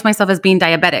diagnosed myself as being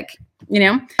diabetic, you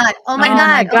know? Oh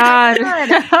my God.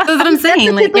 That's what I'm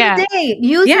saying. Like,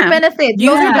 use your benefits.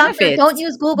 Use your doctor. Don't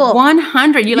use Google.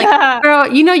 100. You're like, girl,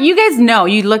 you guys know,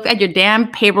 you look at your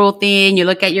damn payroll thing, you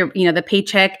look at your, the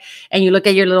paycheck, and you look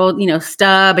at your little,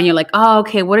 stub, and you're like, oh,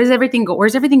 okay, where's everything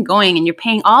going? And you're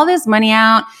paying all this money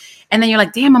out. And then you're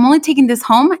like, damn, I'm only taking this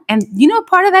home. And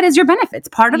part of that is your benefits.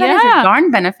 Part of that is your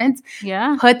darn benefits.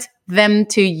 Yeah. Put them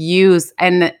to use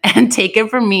and take it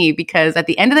from me, because at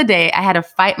the end of the day, I had to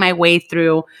fight my way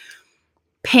through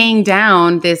paying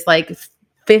down this like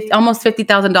almost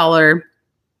 $50,000,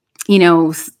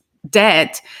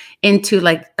 debt into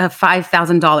like a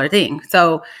 $5,000 thing.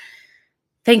 So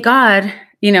thank God,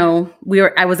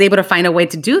 I was able to find a way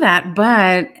to do that.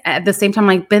 But at the same time,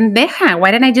 like, pendeja,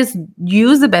 why didn't I just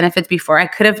use the benefits before?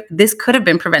 This could have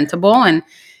been preventable, and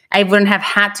I wouldn't have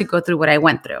had to go through what I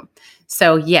went through.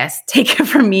 So yes, take it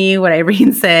from me, what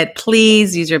Irene said,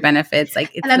 please use your benefits. Like,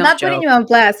 it's and I'm not putting you on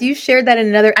blast. You shared that in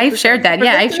another I've shared that.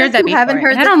 Yeah, I've shared that before. Haven't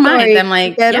heard I don't mind. I'm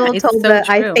like, it's told so that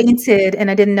true. I fainted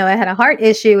and I didn't know I had a heart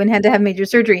issue and had to have major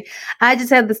surgery. I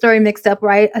just had the story mixed up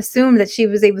where I assumed that she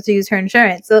was able to use her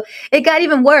insurance. So it got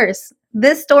even worse.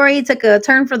 This story took a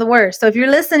turn for the worse. So if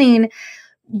you're listening,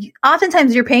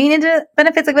 oftentimes you're paying into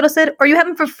benefits, like Vito said, or you have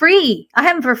them for free. I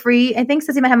have them for free. I think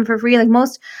Ceci might have them for free. Like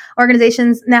most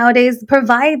organizations nowadays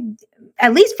provide,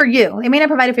 at least for you. They may not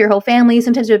provide it for your whole family.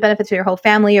 Sometimes you have benefits for your whole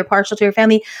family or partial to your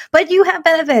family, but you have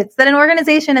benefits that an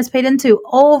organization has paid into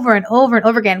over and over and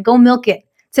over again. Go milk it.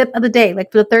 Tip of the day,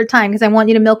 like for the third time, because I want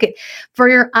you to milk it for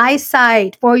your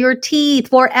eyesight, for your teeth,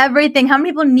 for everything. How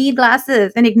many people need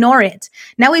glasses and ignore it?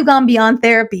 Now we've gone beyond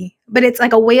therapy, but it's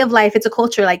like a way of life. It's a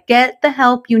culture. Like, get the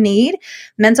help you need.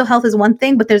 Mental health is one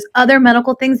thing, but there's other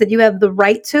medical things that you have the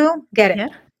right to get it. Yeah.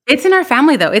 It's in our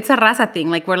family, though. It's a raza thing.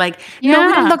 Like, we're like, no,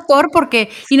 voy al doctor porque,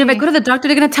 if I go to the doctor,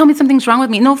 they're going to tell me something's wrong with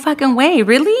me. No fucking way.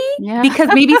 Really? Yeah. Because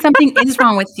maybe something is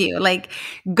wrong with you. Like,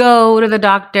 go to the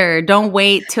doctor. Don't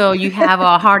wait till you have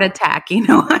a heart attack,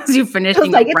 as you finish. It's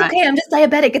like, it's okay. I'm just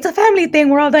diabetic. It's a family thing.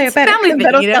 We're all diabetic. It's a family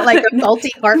thing, got like a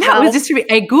faulty heart valve. It was just,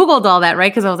 I Googled all that,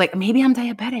 right? Because I was like, maybe I'm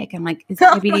diabetic. I'm like, is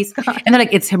diabetes? And they're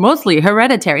like, it's mostly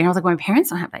hereditary. And I was like, well, my parents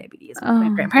don't have diabetes. My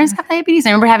grandparents have diabetes. I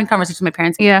remember having conversations with my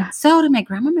parents. Yeah. So did my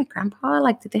grandma, my grandpa,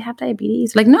 like, did they have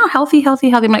diabetes? Like, no, healthy. I'm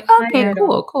like, okay,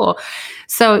 cool.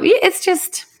 So it's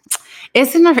just,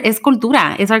 it's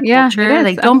cultura. It's our culture. It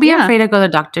like, don't be afraid to go to the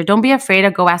doctor. Don't be afraid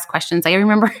to go ask questions. I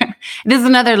remember, this is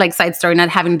another like side story, not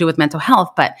having to do with mental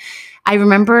health, but I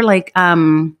remember like,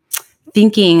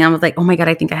 thinking, I was like, oh my God,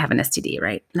 I think I have an STD,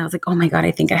 right? And I was like, oh my God,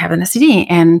 I think I have an STD.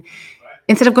 And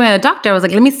instead of going to the doctor, I was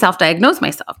like, let me self-diagnose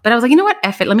myself. But I was like, you know what?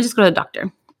 F it. Let me just go to the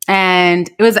doctor. And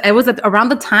it was around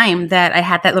the time that I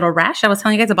had that little rash I was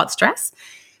telling you guys about stress.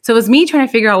 So it was me trying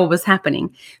to figure out what was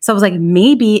happening. So I was like,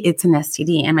 maybe it's an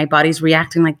STD and my body's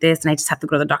reacting like this and I just have to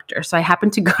go to the doctor. So I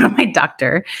happened to go to my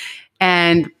doctor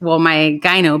and, my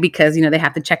gyno, because, they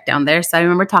have to check down there. So I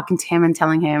remember talking to him and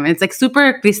telling him, and it's like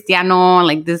super Cristiano,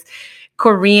 like this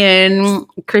Korean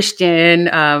Christian,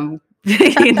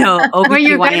 Were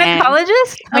you a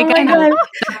gynecologist? My gyno,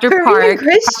 Dr. Park.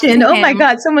 Christian. Oh my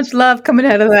God, so much love coming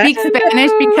out of that. Speaks Spanish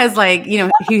because, like,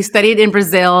 he studied in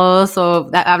Brazil,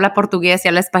 so habla portugués y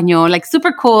habla español. Like,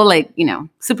 super cool,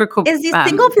 super cool. Is he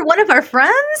single for one of our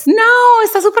friends? No,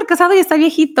 está super casado y está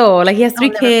viejito. Like, he has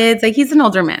 3 kids. Like, he's an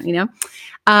older man,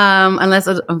 unless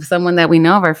someone that we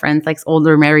know of our friends likes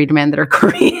older married men that are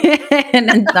Korean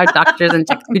and are doctors and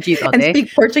check cuchillos and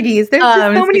speak Portuguese. There's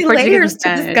just so many layers to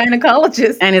this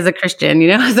gynecologist. And is a Christian,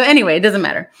 So anyway, it doesn't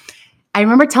matter. I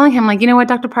remember telling him, like, you know what,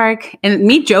 Dr. Park, and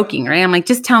me joking, right? I'm like,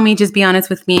 just tell me, just be honest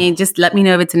with me. Just let me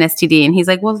know if it's an STD. And he's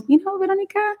like, well,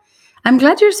 Veronica, I'm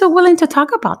glad you're so willing to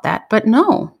talk about that. But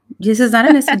no, this is not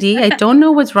an STD. I don't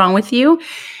know what's wrong with you.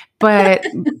 But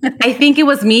I think it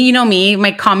was me,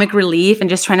 my comic relief and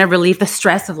just trying to relieve the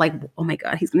stress of like, oh my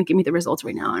God, he's going to give me the results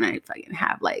right now. And I fucking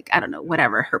have like, I don't know,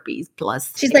 whatever, herpes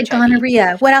plus. She's like,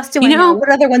 gonorrhea. What else do I know?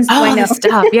 What other ones do I know?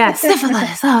 Stuff. Yeah.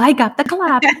 Syphilis. Oh, I got the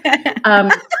clap.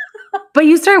 But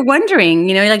you start wondering,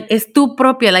 like, it's tu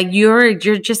propia. Like you're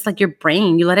just like your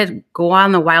brain. You let it go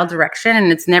on the wild direction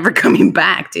and it's never coming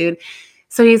back, dude.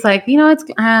 So he's like,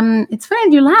 it's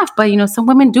funny you laugh, but some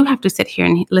women do have to sit here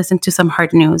and listen to some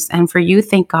hard news. And for you,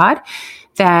 thank God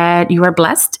that you are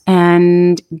blessed,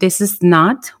 and this is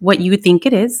not what you think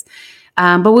it is.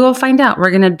 But we will find out. We're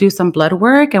going to do some blood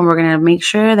work, and we're going to make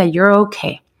sure that you're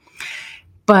okay.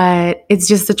 But it's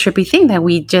just a trippy thing that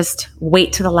we just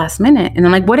wait to the last minute. And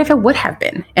I'm like, what if it would have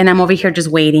been? And I'm over here just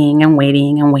waiting and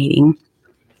waiting and waiting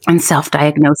and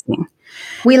self-diagnosing.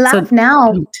 We laugh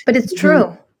now, but it's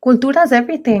true. Cultura is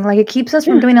everything. Like, it keeps us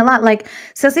from doing a lot. Like,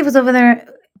 Ceci was over there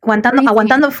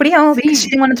aguantando frío because she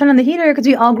didn't want to turn on the heater, because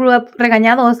we all grew up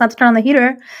regañados not to turn on the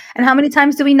heater. And how many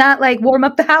times do we not like warm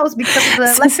up the house because of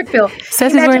the electric bill?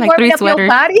 Ceci's wearing like 3 sweaters.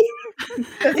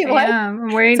 I'm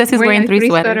wearing 3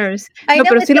 sweaters. No,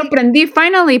 pero sí lo prendí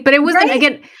finally. But it wasn't,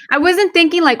 again, I wasn't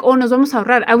thinking like, oh, nos vamos a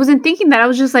ahorrar. I wasn't thinking that. I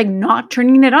was just like not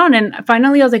turning it on. And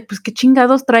finally I was like, pues qué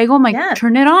chingados traigo. I'm like,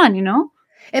 turn it on,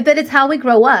 But it's how we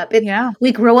grow up.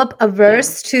 We grow up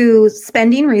averse to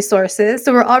spending resources.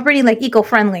 So we're already like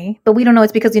eco-friendly, but we don't know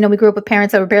it's because, we grew up with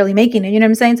parents that were barely making it. You know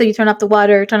what I'm saying? So you turn off the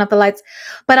water, turn off the lights.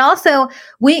 But also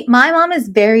my mom is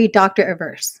very doctor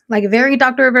averse,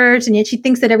 and yet she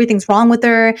thinks that everything's wrong with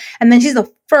her. And then she's the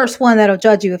first one that'll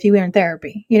judge you if you were in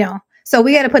therapy, So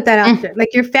we got to put that out there.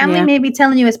 Like, your family may be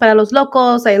telling you it's para los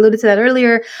locos. I alluded to that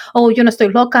earlier. Oh, yo no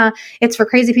estoy loca. It's for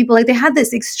crazy people. Like, they have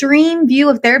this extreme view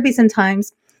of therapy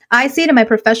sometimes. I see it in my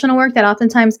professional work that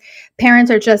oftentimes parents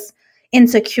are just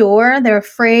insecure. They're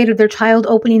afraid of their child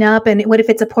opening up. And what if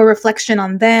it's a poor reflection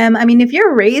on them? I mean, if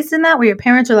you're raised in that where your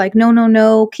parents are like,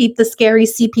 no, keep the scary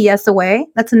CPS away.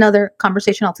 That's another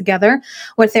conversation altogether,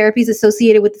 where therapy is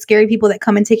associated with the scary people that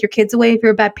come and take your kids away if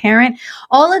you're a bad parent.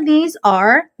 All of these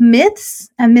are myths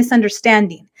and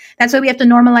misunderstanding. That's why we have to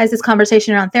normalize this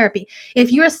conversation around therapy.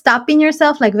 If you're stopping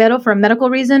yourself like Vero for a medical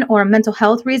reason or a mental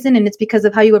health reason, and it's because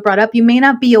of how you were brought up, you may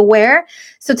not be aware.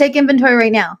 So take inventory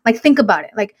right now. Like, think about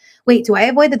it. Like, wait, do I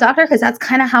avoid the doctor? Because that's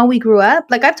kind of how we grew up.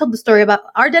 Like, I've told the story about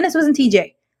our dentist was in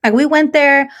TJ. Like, we went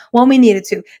there when we needed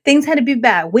to. Things had to be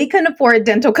bad. We couldn't afford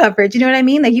dental coverage. You know what I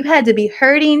mean? Like, you had to be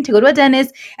hurting to go to a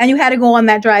dentist, and you had to go on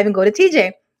that drive and go to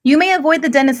TJ. You may avoid the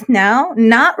dentist now,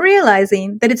 not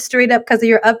realizing that it's straight up because of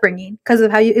your upbringing, because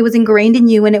of how it was ingrained in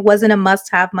you and it wasn't a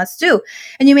must-have, must-do.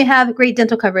 And you may have great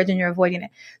dental coverage and you're avoiding it.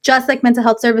 Just like mental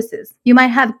health services. You might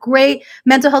have great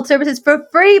mental health services for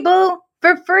free, boo.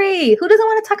 For free. Who doesn't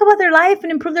want to talk about their life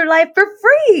and improve their life for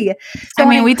free?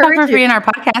 So we talk for free in our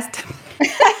podcast.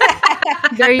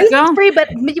 There you go. It's free,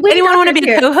 but anyone want to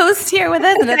be a co-host here with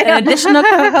us? An additional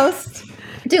co-host?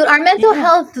 Dude, our mental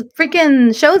health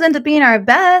freaking shows end up being our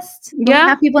best. When we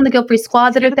have people in the Guilt Free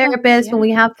Squad that are therapists, when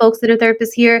we have folks that are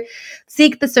therapists here,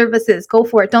 seek the services. Go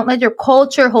for it. Don't let your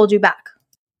culture hold you back.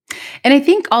 And I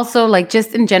think also, like,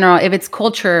 just in general, if it's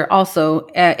culture also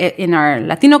in our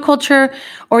Latino culture,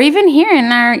 or even here in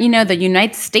our, the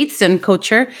United States and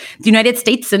culture, the United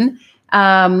States and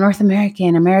North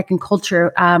American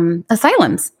culture,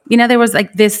 asylums. There was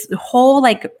like this whole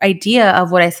like idea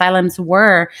of what asylums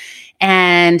were,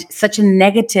 and such a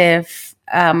negative.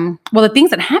 The things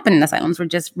that happen in asylums were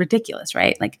just ridiculous,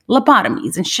 right? Like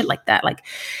lobotomies and shit like that. Like,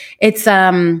 it's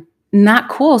not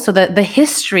cool. So the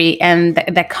history and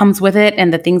that comes with it,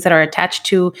 and the things that are attached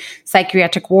to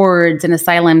psychiatric wards and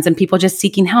asylums and people just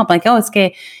seeking help. Like, oh, it's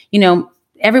okay,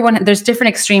 everyone, there's different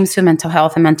extremes to mental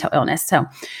health and mental illness. So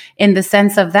in the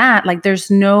sense of that, like, there's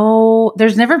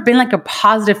never been like a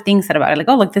positive thing said about it. Like,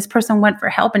 oh, look, this person went for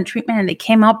help and treatment and they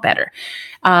came out better.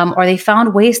 Or they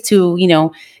found ways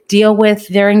to, deal with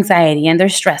their anxiety and their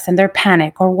stress and their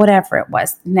panic or whatever it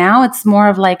was. Now it's more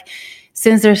of like,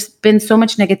 since there's been so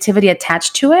much negativity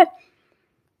attached to it,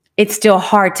 it's still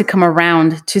hard to come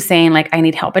around to saying like, I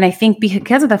need help. And I think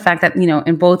because of the fact that,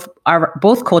 in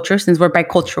both cultures, since we're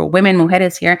bicultural women,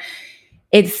 mujeres here,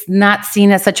 it's not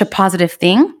seen as such a positive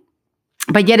thing,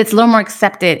 but yet it's a little more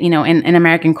accepted, in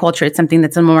American culture. It's something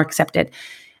that's a little more accepted,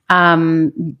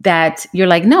 that you're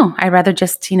like, no, I'd rather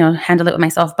just, handle it with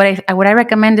myself. But what I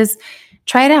recommend is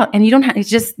try it out. And you don't have, it's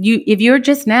just if you're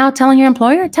just now telling your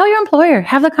employer, tell your employer,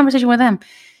 have the conversation with them.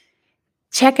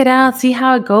 Check it out, see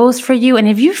how it goes for you. And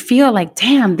if you feel like,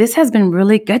 damn, this has been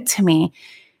really good to me,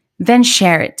 then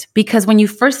share it. Because when you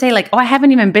first say like, oh, I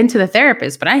haven't even been to the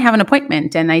therapist, but I have an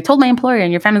appointment and I told my employer,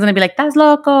 and your family's going to be like, estás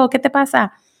loco, ¿qué te pasa?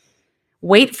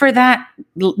 Wait for that,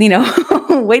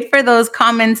 wait for those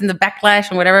comments and the backlash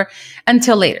and whatever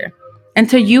until later,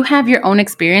 until you have your own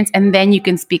experience. And then you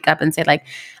can speak up and say like,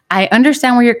 I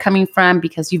understand where you're coming from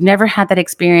because you've never had that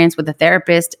experience with a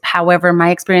therapist. However, my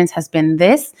experience has been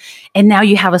this. And now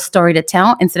you have a story to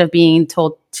tell instead of being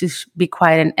told to be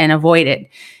quiet and avoid it.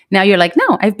 Now you're like,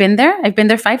 no, I've been there. I've been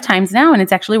there 5 times now, and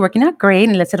it's actually working out great.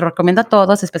 And les recomiendo a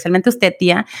todos, especialmente usted,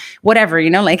 tía, whatever,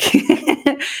 like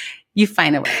you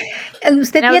find a way.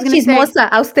 Usted es chismosa.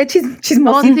 A usted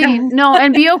chismosa. No,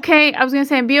 and be okay. I was going to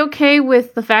say, and be okay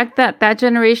with the fact that that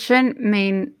generation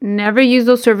may never use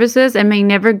those services and may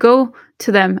never go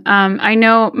to them. I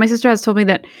know my sister has told me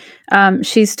that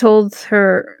she's told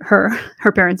her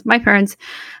parents, my parents,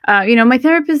 my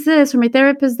therapist this or my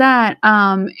therapist that.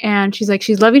 And she's like,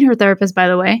 she's loving her therapist, by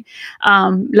the way,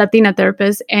 Latina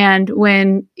therapist. And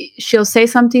when she'll say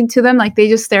something to them, like they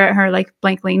just stare at her like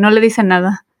blankly. No le dicen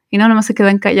nada. Nomás se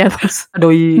quedan callados.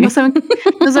 No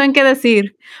saben qué decir.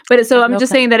 But so I'm just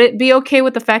saying that it be okay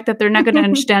with the fact that they're not going to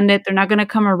understand it. They're not going to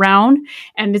come around.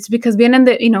 And it's because vienen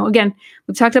de, again,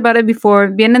 we've talked about it before,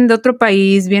 vienen de otro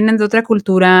país, vienen de otra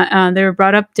cultura. They were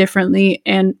brought up differently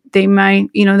and they might,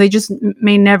 they just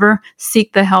may never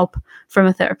seek the help from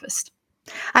a therapist.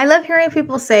 I love hearing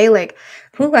people say, like,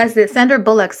 who was it? Sandra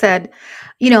Bullock said,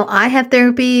 I have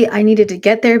therapy. I needed to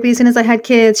get therapy as soon as I had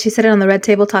kids. She said it on the Red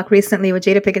Table Talk recently with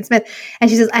Jada Pinkett Smith.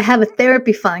 And she says, I have a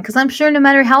therapy fund because I'm sure no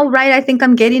matter how right I think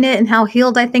I'm getting it and how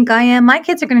healed I think I am, my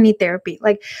kids are going to need therapy.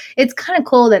 Like, it's kind of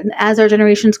cool that as our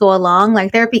generations go along,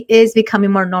 like therapy is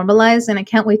becoming more normalized. And I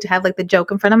can't wait to have like the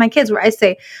joke in front of my kids where I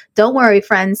say, don't worry,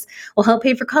 friends, we'll help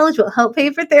pay for college. We'll help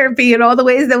pay for therapy and all the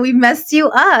ways that we messed you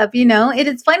up. It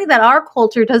is funny that our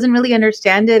culture doesn't really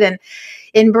understand it and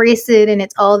embrace it, and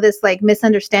it's all this like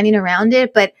misunderstanding around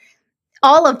it. But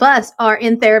all of us are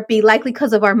in therapy, likely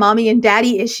because of our mommy and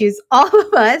daddy issues, all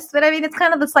of us. But I mean, it's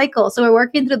kind of the cycle. So we're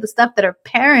working through the stuff that our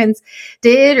parents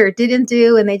did or didn't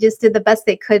do, and they just did the best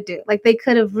they could do. Like they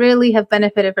could have really have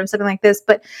benefited from something like this,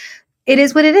 but it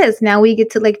is what it is. Now we get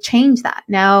to like change that.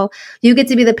 Now you get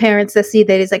to be the parents that see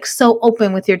that is like so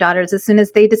open with your daughters as soon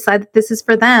as they decide that this is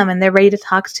for them and they're ready to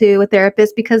talk to a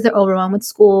therapist because they're overwhelmed with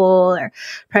school or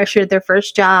pressured their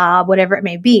first job, whatever it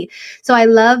may be. So I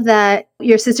love that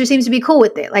your sister seems to be cool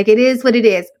with it. Like it is what it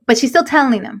is, but she's still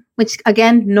telling them, which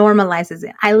again, normalizes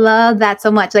it. I love that so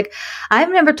much. Like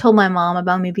I've never told my mom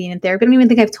about me being in therapy. I don't even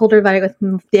think I've told her about it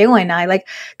with Diego and I, like,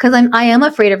 cause I am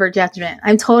afraid of her judgment.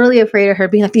 I'm totally afraid of her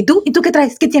being like, ¿Y tú qué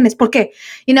traes? ¿Qué tienes? ¿Por qué?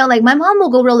 Like my mom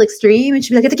will go real extreme and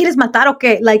she'll be like, ¿Qué te quieres matar o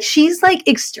qué? Like she's like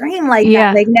extreme like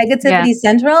that, like negativity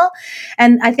central.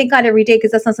 And I thank God every day because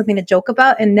that's not something to joke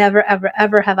about. And never, ever,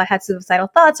 ever have I had suicidal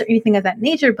thoughts or anything of that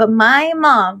nature. But my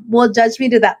mom will judge me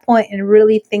to that point and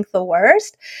really think the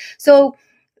worst. So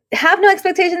have no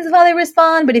expectations of how they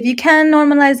respond, but if you can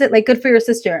normalize it, like good for your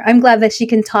sister. I'm glad that she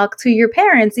can talk to your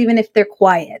parents, even if they're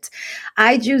quiet.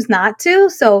 I choose not to.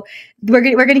 So we're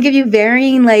going to give you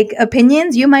varying like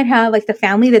opinions. You might have like the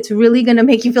family that's really going to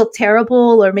make you feel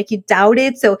terrible or make you doubt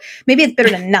it. So maybe it's better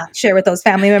to not share with those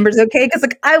family members. Okay. Cause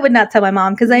like I would not tell my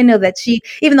mom because I know that she,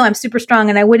 even though I'm super strong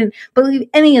and I wouldn't believe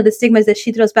any of the stigmas that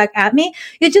she throws back at me,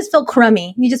 you just feel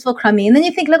crummy. And then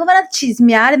you think, luego van a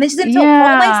chismear, and then she's going to tell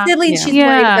all my siblings she's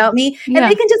worried about me. And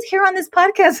they can just hear on this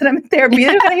podcast that I'm in therapy.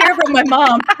 They're going to hear from my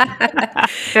mom.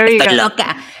 There you go.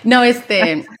 Loca. No,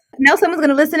 now someone's going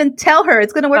to listen and tell her.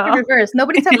 It's going to work in reverse.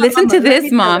 Nobody tell Listen to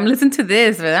this, mom. Listen to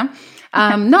this, ¿verdad?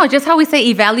 No, just how we say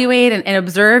evaluate and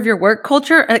observe your work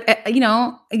culture.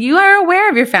 You are aware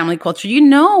of your family culture. You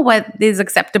know what is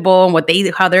acceptable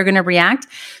and how they're going to react.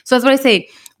 So that's what I say.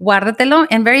 Guárdatelo.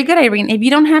 And very good, Irene. If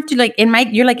you don't have to, like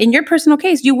you're like in your personal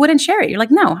case, you wouldn't share it. You're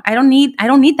like, no, I don't need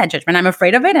that judgment. I'm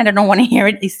afraid of it and I don't want to hear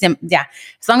it.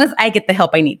 As long as I get the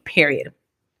help I need, period.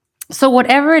 So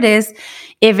whatever it is,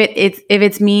 if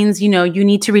it means, you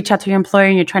need to reach out to your employer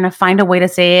and you're trying to find a way to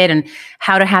say it and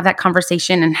how to have that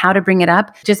conversation and how to bring it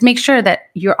up, just make sure that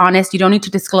you're honest. You don't need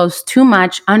to disclose too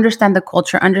much. Understand the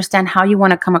culture, understand how you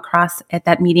want to come across at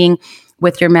that meeting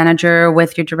with your manager,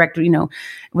 with your director,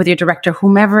 with your director,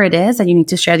 whomever it is that you need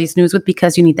to share these news with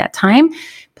because you need that time.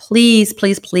 Please,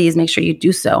 please, please make sure you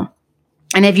do so.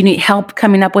 And if you need help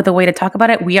coming up with a way to talk about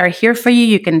it, we are here for you.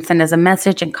 You can send us a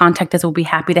message and contact us. We'll be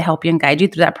happy to help you and guide you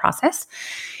through that process.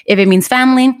 If it means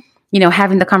family,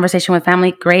 having the conversation with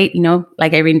family, great.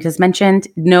 Like Irene just mentioned,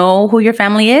 know who your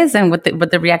family is and what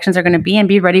the reactions are going to be and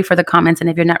be ready for the comments. And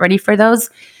if you're not ready for those,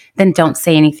 then don't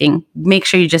say anything. Make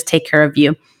sure you just take care of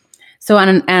you. So,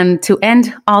 and to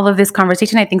end all of this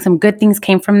conversation, I think some good things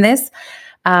came from this.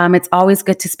 It's always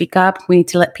good to speak up. We need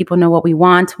to let people know what we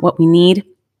want, what we need.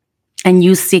 And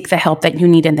you seek the help that you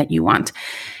need and that you want.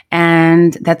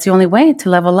 And that's the only way to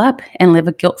level up and live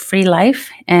a guilt-free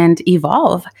life and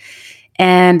evolve.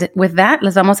 And with that,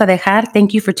 les vamos a dejar.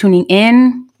 Thank you for tuning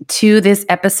in to this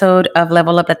episode of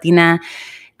Level Up Latina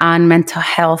on mental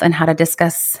health and how to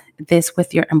discuss this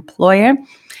with your employer.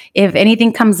 If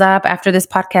anything comes up after this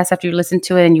podcast, after you listen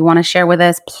to it and you want to share with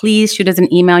us, please shoot us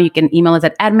an email. You can email us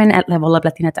at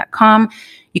admin@leveluplatina.com.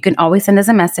 You can always send us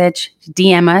a message,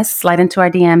 DM us, slide into our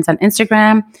DMs on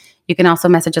Instagram. You can also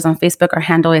message us on Facebook. Our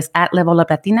handle is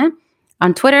 @leveluplatina.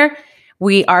 On Twitter,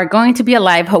 we are going to be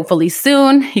alive hopefully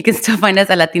soon. You can still find us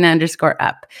at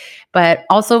Latina_up. But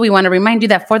also we want to remind you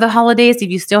that for the holidays, if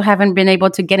you still haven't been able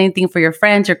to get anything for your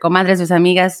friends, your comadres, your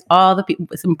amigas, all the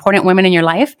important women in your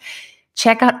life,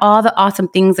 check out all the awesome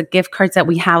things, the gift cards that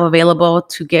we have available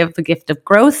to give the gift of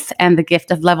growth and the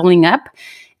gift of leveling up.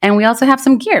 And we also have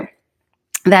some gear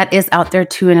that is out there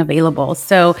too and available.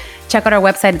 So check out our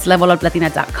website. It's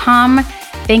leveluplatina.com.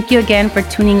 Thank you again for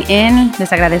tuning in. Les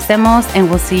agradecemos and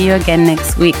we'll see you again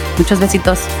next week. Muchos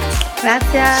besitos.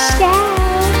 Gracias.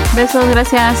 Besos,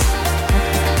 gracias.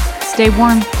 Stay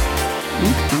warm.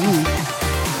 Mm-hmm.